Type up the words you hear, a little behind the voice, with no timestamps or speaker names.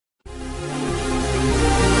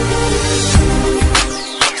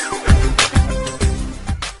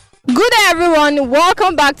everyone,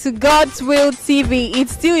 welcome back to God's Will TV.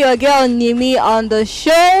 It's still your girl Nimi on the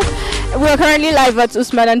show. We're currently live at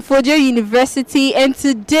Usman and Fodio University, and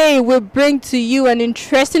today we bring to you an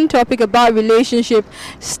interesting topic about relationship.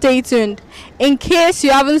 Stay tuned. In case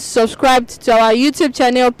you haven't subscribed to our YouTube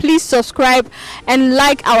channel, please subscribe and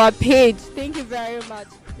like our page. Thank you very much.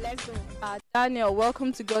 Let's go. Daniel,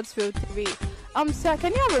 welcome to God's Will TV. Sir,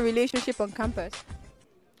 can you have a relationship on campus?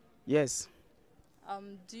 Yes.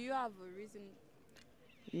 Do you have a reason?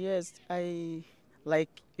 Yes, like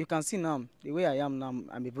you can see now, the way I am now,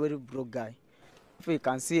 I'm a very broke guy. If you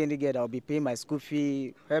can see any girl that will be paying my school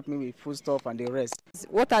fee, help me with food stuff and the rest.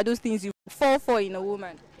 What are those things you fall for in a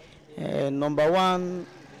woman? Number one,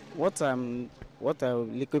 what I'm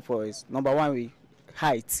looking for is number one with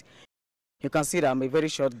height. You can see that I'm a very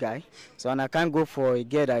short guy, so and I can't go for a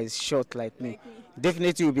girl that is short like me.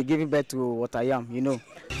 Definitely will be giving birth to what I am, you know.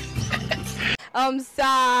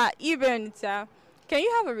 Sir, even sir, can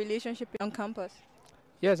you have a relationship on campus?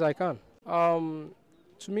 Yes, I can. To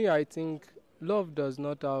me, I think love does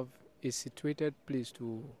not have a situated place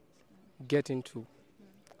to get into.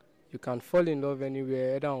 You can fall in love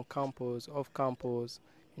anywhere, either on campus, off campus,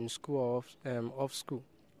 in school or off school.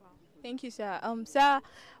 Thank you, sir. Sir,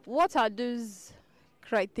 what are those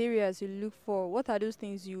criteria you look for? What are those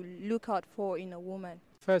things you look out for in a woman?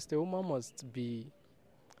 First, a woman must be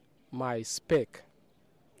my spec.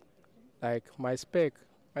 Like my spec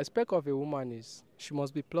of a woman is she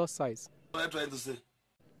must be plus size. What are you trying to say?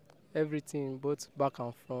 Everything, both back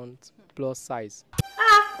and front, plus size.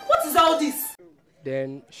 What is all this?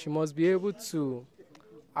 Then she must be able to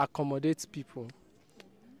accommodate people.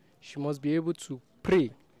 She must be able to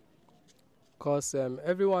pray. Because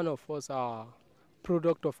every one of us are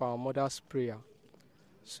product of our mother's prayer.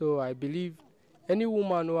 So I believe any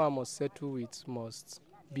woman who I must settle with must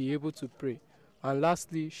be able to pray. And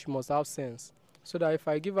lastly, she must have sense. So that if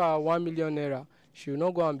I give her 1 million naira, she will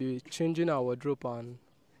not go and be changing her wardrobe and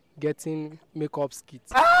getting makeup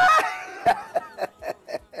skits. But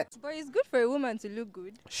it's good for a woman to look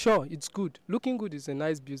good. Sure, it's good. Looking good is a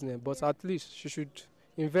nice business, but at least she should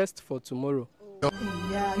invest for tomorrow.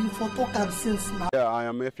 Yeah, you for talk and since now. Yeah, I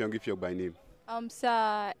am F Young by name.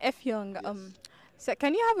 Sir, F Young, Yes. sir,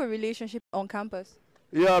 can you have a relationship on campus?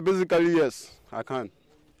 Yeah, basically yes, I can.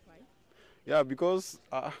 Why? Yeah, because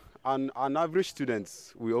an average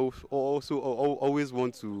student, we also always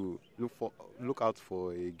want to look out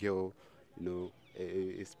for a girl, you know,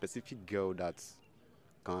 a specific girl that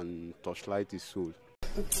can touchlight his soul.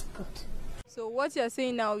 So what you're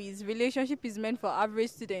saying now is relationship is meant for average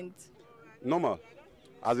students. Normal,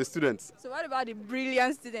 as a student. So what about the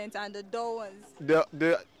brilliant students and the dull ones?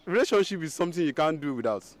 The relationship is something you can't do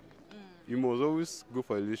without. You must always go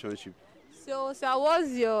for a relationship. So sir,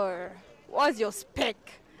 what's your spec?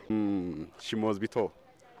 She must be tall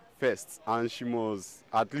first, and she must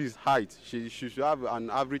at least height. She should have an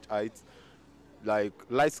average height, like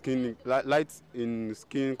light in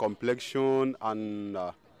skin complexion and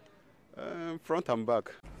front and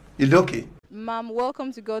back. Is okay? Ma'am,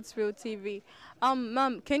 welcome to God's Will TV.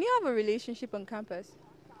 Ma'am, can you have a relationship on campus?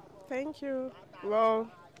 Thank you.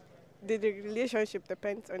 Well, the relationship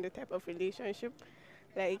depends on the type of relationship.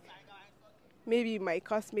 Like, maybe my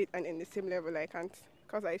classmate and in the same level I can't,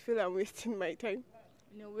 because I feel I'm wasting my time.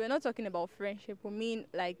 No, we're not talking about friendship. We mean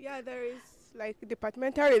like... Yeah, there is like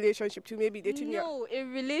departmental relationship to maybe dating. No, a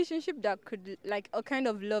relationship that could, like a kind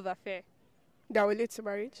of love affair. That will lead to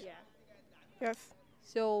marriage. Yeah. Yes.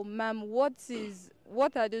 So, ma'am, what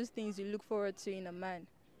are those things you look forward to in a man?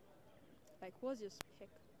 Like, what's your spec?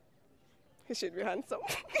 He should be handsome.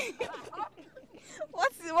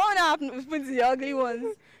 What happened with the ugly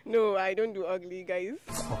ones? No, I don't do ugly guys.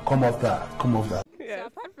 Oh, come off that. Come off that. So Yeah.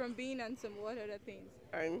 apart from being handsome, what other things?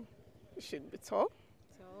 And he should be tall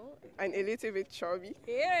So, and a little bit chubby.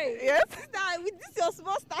 hey, Yes. with this your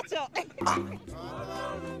small stature.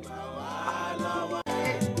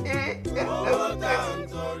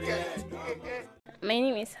 My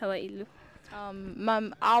name is Hawaiilu.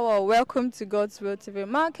 Ma'am, welcome to God's Will TV.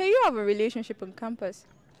 Ma'am, can you have a relationship on campus?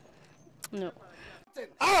 No,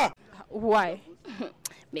 Why?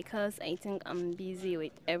 because I think I'm busy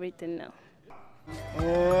with everything now.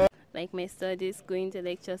 Like my studies, going to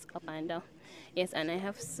lectures up and down. Yes, and I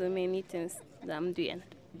have so many things that I'm doing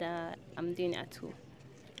at home.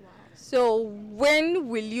 So when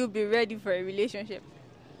will you be ready for a relationship?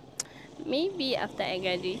 Maybe after I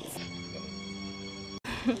graduate.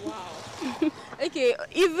 Okay,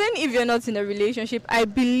 even if you're not in a relationship, I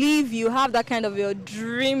believe you have that kind of your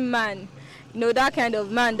dream man. You know, that kind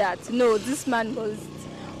of man that, no, this man must.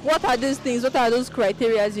 What are those things? What are those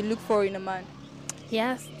criteria you look for in a man? He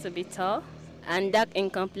has to be tall. and dark in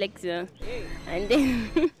complexion. And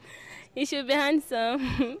then he should be handsome.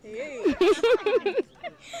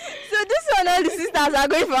 So this one, all the sisters are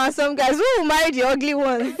going for handsome guys. Who will marry the ugly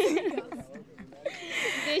ones?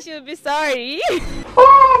 They should be sorry.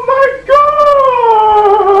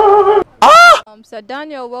 Sir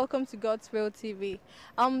Daniel, welcome to God'swillTv.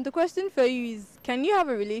 The question for you is, can you have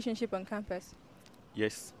a relationship on campus?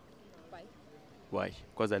 Yes. Why? Why?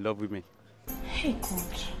 Because I love women. Hey,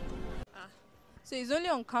 God. So it's only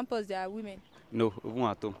on campus there are women, No, even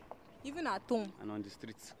at home even at home. and on the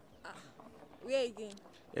streets. Where again?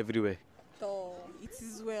 Everywhere. Oh, it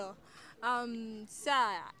is well. Sir,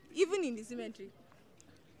 even in the cemetery.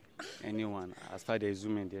 Anyone. As far as there is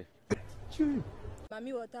women there.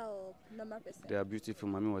 Mami water or normal person? They are beautiful.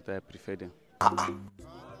 Mommy, what I prefer them.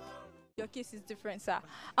 Your case is different, sir.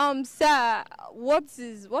 Sir,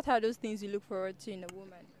 what are those things you look forward to in a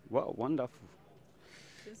woman? Wow, wonderful.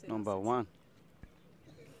 Don't say Number nonsense. one,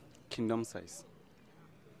 kingdom size.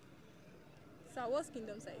 Sir, what's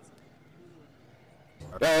kingdom size?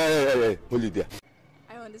 Hey, hold it there.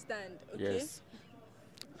 I understand. Okay. Yes.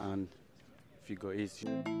 And figure 8.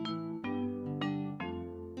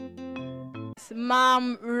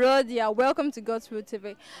 Ma'am Rhodia, welcome to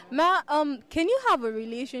God'swillTv. Ma, can you have a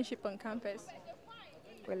relationship on campus?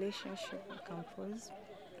 Relationship on campus?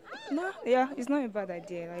 No, yeah, it's not a bad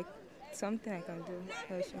idea. Like something I can do.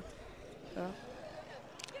 Yeah.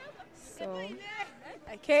 So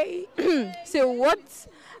Okay. So what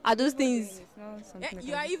are those things? it's not something I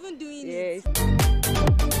You can are do. even doing Yes. it.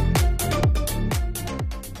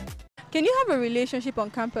 Can you have a relationship on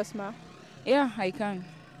campus, ma? Yeah, I can.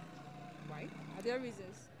 Why? Are there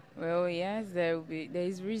reasons? Well, yes, there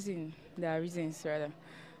is reason. There are reasons rather.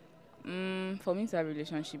 For me to have a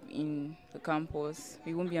relationship in the campus,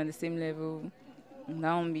 we won't be on the same level.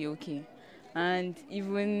 That won't be okay. And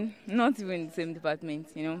even not even in the same department,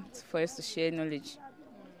 for us to share knowledge.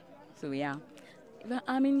 So yeah. But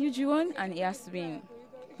I'm in UG1 and it has to be in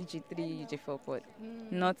UG3, UG4, but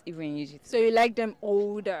not even in UG3. So you like them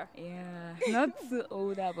older? Yeah, not too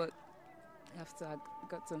older, but you have to have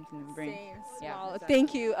got something in the brain. Yeah, Wow, exactly.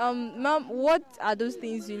 thank you. Ma'am, what are those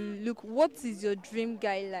things you look? What is your dream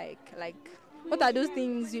guy like? Like, what are those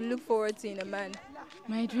things you look forward to in a man?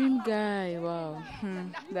 My dream guy, wow.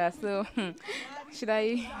 That's so. Should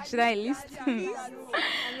I list?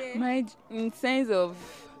 In sense of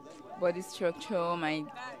body structure, my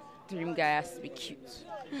dream guy has to be cute.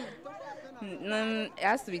 It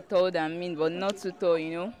has to be taller than me, but not too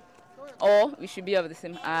tall, Or we should be of the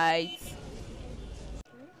same height.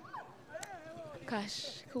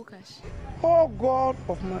 Cool cash. Oh, God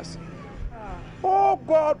of mercy. Oh,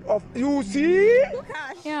 God of... You see?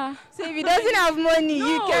 Yeah. So if he doesn't have money,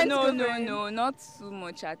 you can't go for him. No, not too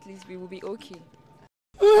much. At least we will be okay.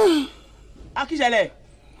 Akijale.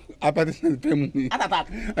 I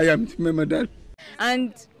am my dad.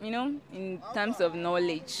 And in terms of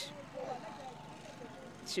knowledge,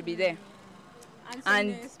 it should be there.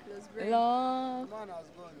 And love,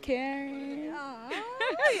 caring.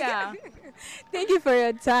 Yeah. Thank you for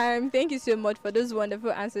your time. Thank you so much for those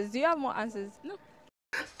wonderful answers. Do you have more answers? No.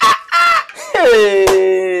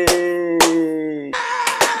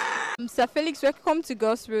 Sir Felix, welcome to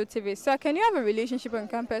God'swillTv. Sir, can you have a relationship on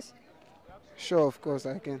campus? Sure, of course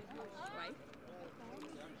I can.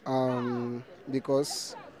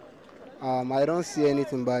 Because I don't see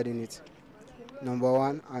anything bad in it. Number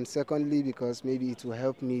one, and secondly, because maybe it will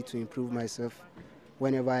help me to improve myself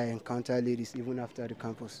whenever I encounter ladies, even after the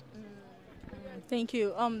campus. Thank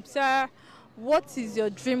you. Sir, what is your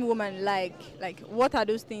dream woman like? Like, what are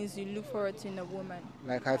those things you look forward to in a woman?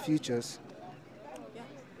 Like her futures. Yeah.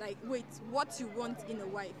 Like, wait, what you want in a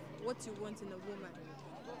wife? What you want in a woman?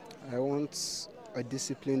 I want a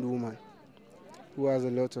disciplined woman who has a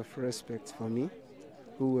lot of respect for me,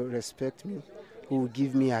 who will respect me, who will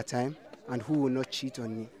give me her time, and who will not cheat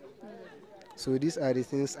on me. So these are the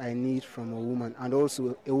things I need from a woman, and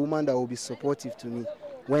also a woman that will be supportive to me.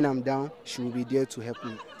 When I'm down, she will be there to help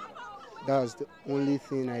me. That's the only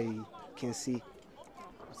thing I can see.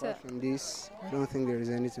 Apart from this, I don't think there is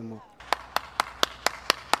anything more.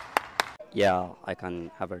 Yeah, I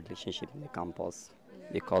can have a relationship in the campus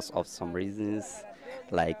because of some reasons.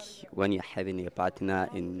 Like when you're having a partner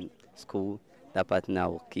in school, that partner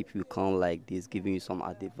will keep you calm like this, giving you some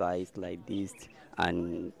advice like this,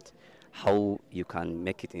 and how you can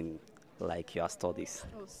make it in like your studies.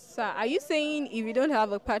 Oh, sir, are you saying if you don't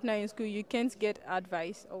have a partner in school, you can't get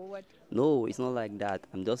advice or what? No, it's not like that.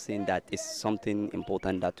 I'm just saying that it's something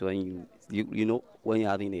important that when when you're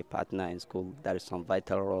having a partner in school, there is some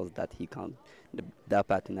vital roles that that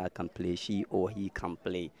partner can play, she or he can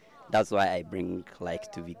play. That's why I bring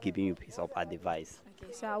like to be giving you piece of advice.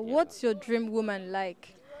 Okay, so what's your dream woman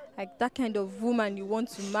like? Like that kind of woman you want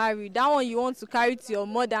to marry, that one you want to carry to your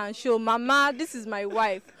mother and show, Mama, this is my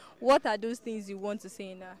wife. What are those things you want to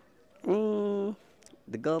say in her?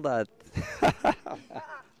 The girl that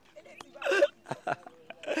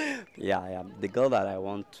yeah, the girl that I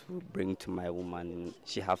want to bring to my woman,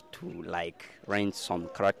 she have to like range some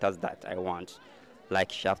characters that I want.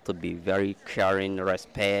 Like she have to be very caring,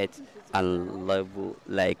 respect and level,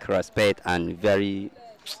 like respect and very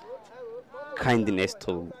kindness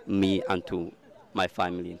to me and to my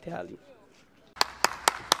family entirely.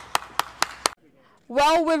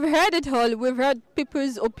 Well, we've heard it all. We've heard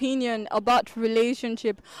people's opinion about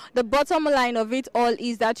relationship. The bottom line of it all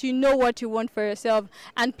is that you know what you want for yourself.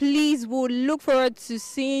 And please, we'll look forward to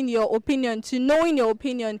seeing your opinion, to knowing your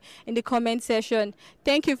opinion in the comment section.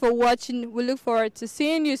 Thank you for watching. We look forward to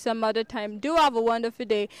seeing you some other time. Do have a wonderful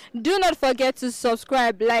day. Do not forget to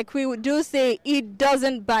subscribe. Like we do say, it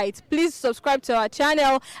doesn't bite. Please subscribe to our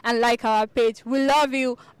channel and like our page. We love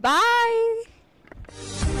you. Bye.